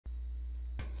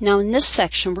Now in this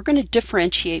section, we're going to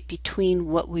differentiate between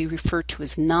what we refer to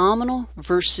as nominal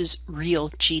versus real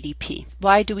GDP.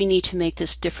 Why do we need to make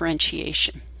this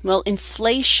differentiation? Well,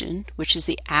 inflation, which is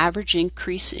the average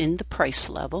increase in the price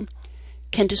level,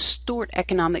 can distort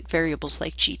economic variables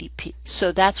like GDP.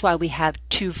 So that's why we have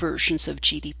two versions of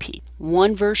GDP.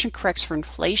 One version corrects for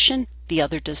inflation, the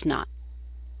other does not.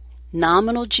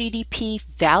 Nominal GDP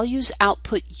values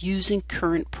output using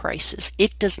current prices.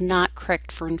 It does not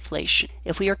correct for inflation.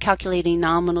 If we are calculating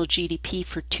nominal GDP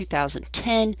for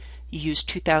 2010, you use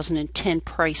 2010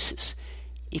 prices.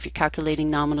 If you're calculating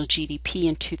nominal GDP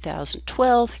in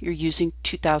 2012, you're using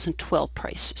 2012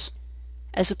 prices.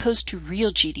 As opposed to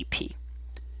real GDP.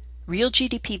 Real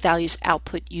GDP values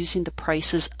output using the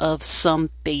prices of some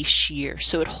base year.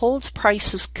 So it holds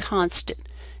prices constant.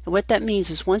 And what that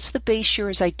means is once the base year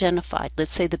is identified,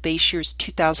 let's say the base year is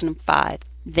 2005,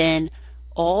 then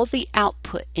all the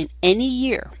output in any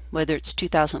year, whether it's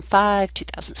 2005,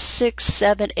 2006,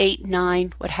 7, 8,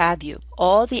 9, what have you,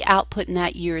 all the output in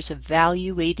that year is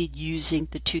evaluated using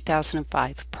the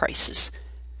 2005 prices.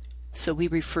 So we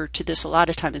refer to this a lot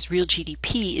of time as real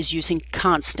GDP is using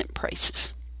constant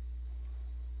prices.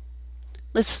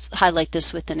 Let's highlight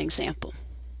this with an example.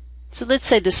 So let's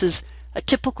say this is a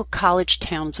typical college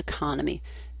town's economy.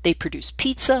 They produce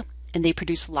pizza and they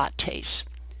produce lattes.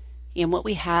 And what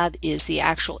we have is the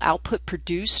actual output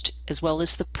produced as well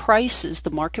as the prices, the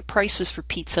market prices for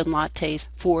pizza and lattes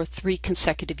for 3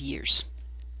 consecutive years.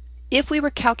 If we were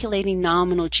calculating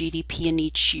nominal GDP in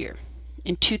each year,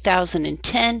 in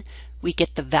 2010, we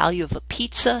get the value of a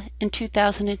pizza in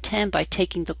 2010 by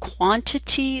taking the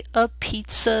quantity of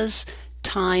pizzas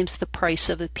times the price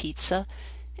of a pizza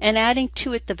and adding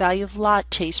to it the value of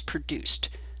lattes produced.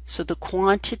 So the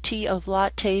quantity of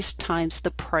lattes times the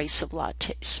price of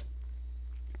lattes.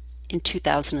 In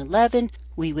 2011,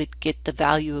 we would get the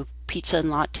value of pizza and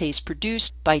lattes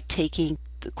produced by taking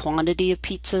the quantity of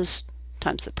pizzas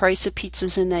times the price of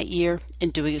pizzas in that year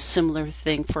and doing a similar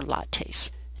thing for lattes.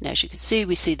 And as you can see,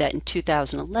 we see that in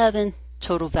 2011,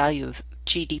 total value of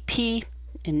GDP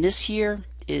in this year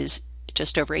is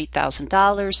just over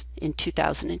 $8,000. In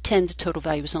 2010, the total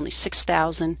value was only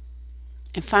 $6,000.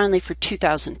 And finally, for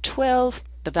 2012,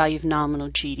 the value of nominal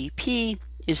GDP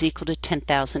is equal to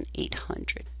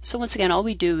 $10,800. So once again, all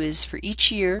we do is for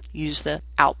each year use the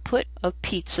output of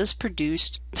pizzas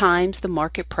produced times the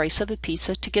market price of a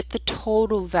pizza to get the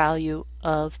total value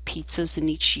of pizzas in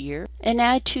each year, and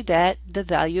add to that the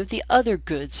value of the other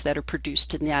goods that are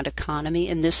produced in that economy.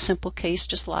 In this simple case,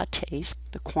 just lattes.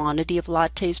 The quantity of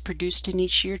lattes produced in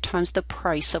each year times the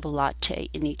price of a latte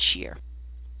in each year.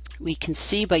 We can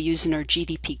see by using our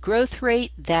GDP growth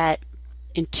rate that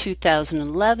in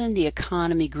 2011 the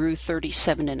economy grew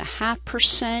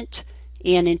 37.5%,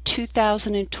 and in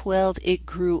 2012 it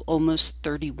grew almost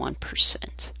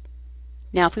 31%.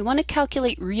 Now if we want to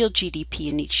calculate real GDP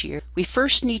in each year, we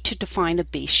first need to define a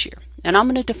base year. And I'm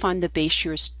going to define the base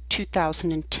year as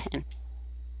 2010.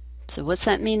 So what's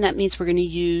that mean? That means we're going to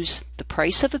use the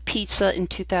price of a pizza in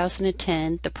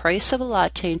 2010, the price of a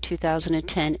latte in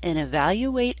 2010, and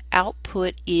evaluate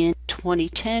output in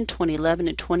 2010, 2011,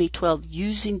 and 2012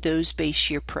 using those base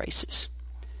year prices.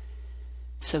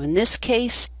 So in this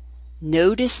case,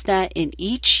 notice that in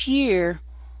each year,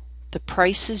 the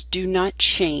prices do not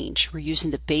change. We're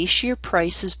using the base year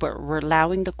prices, but we're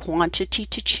allowing the quantity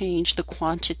to change, the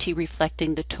quantity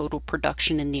reflecting the total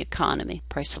production in the economy.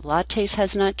 Price of lattes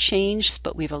has not changed,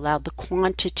 but we've allowed the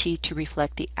quantity to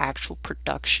reflect the actual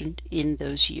production in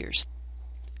those years.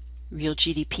 Real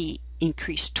GDP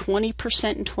increased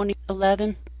 20% in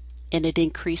 2011, and it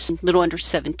increased a little under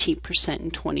 17%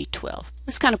 in 2012.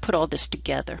 Let's kind of put all this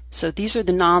together. So these are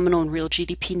the nominal and real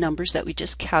GDP numbers that we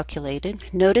just calculated.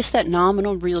 Notice that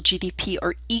nominal and real GDP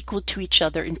are equal to each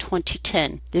other in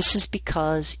 2010. This is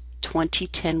because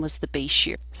 2010 was the base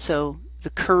year. So the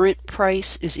current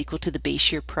price is equal to the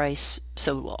base year price.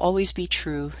 So it will always be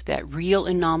true that real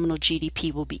and nominal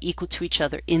GDP will be equal to each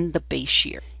other in the base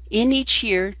year. In each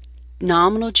year,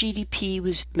 nominal GDP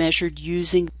was measured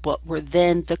using what were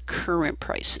then the current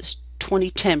prices,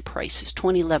 2010 prices,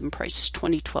 2011 prices,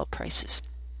 2012 prices.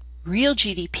 Real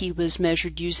GDP was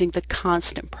measured using the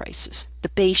constant prices, the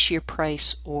base year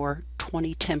price or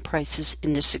 2010 prices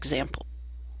in this example.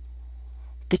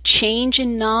 The change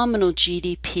in nominal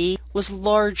GDP was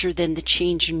larger than the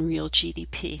change in real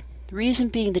GDP. The reason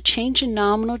being the change in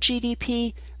nominal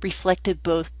GDP reflected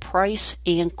both price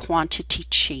and quantity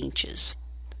changes,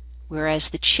 whereas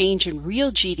the change in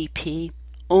real GDP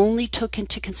only took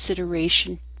into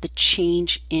consideration the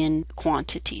change in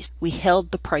quantities. We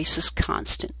held the prices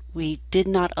constant. We did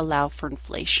not allow for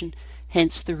inflation,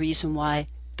 hence the reason why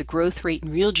the growth rate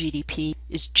in real GDP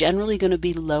is generally going to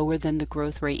be lower than the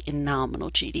growth rate in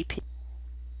nominal GDP.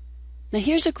 Now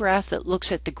here's a graph that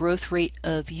looks at the growth rate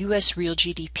of U.S. real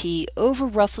GDP over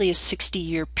roughly a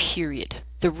 60-year period.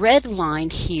 The red line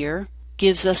here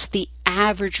gives us the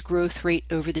average growth rate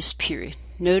over this period.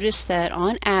 Notice that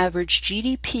on average,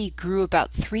 GDP grew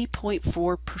about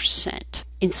 3.4%.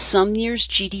 In some years,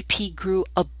 GDP grew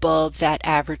above that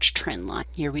average trend line.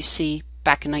 Here we see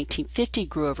back in 1950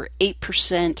 grew over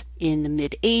 8%. In the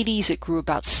mid-80s, it grew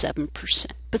about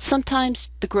 7%. But sometimes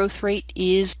the growth rate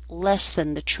is less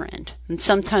than the trend. And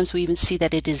sometimes we even see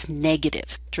that it is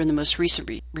negative. During the most recent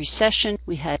recession,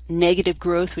 we had negative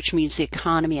growth, which means the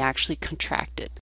economy actually contracted.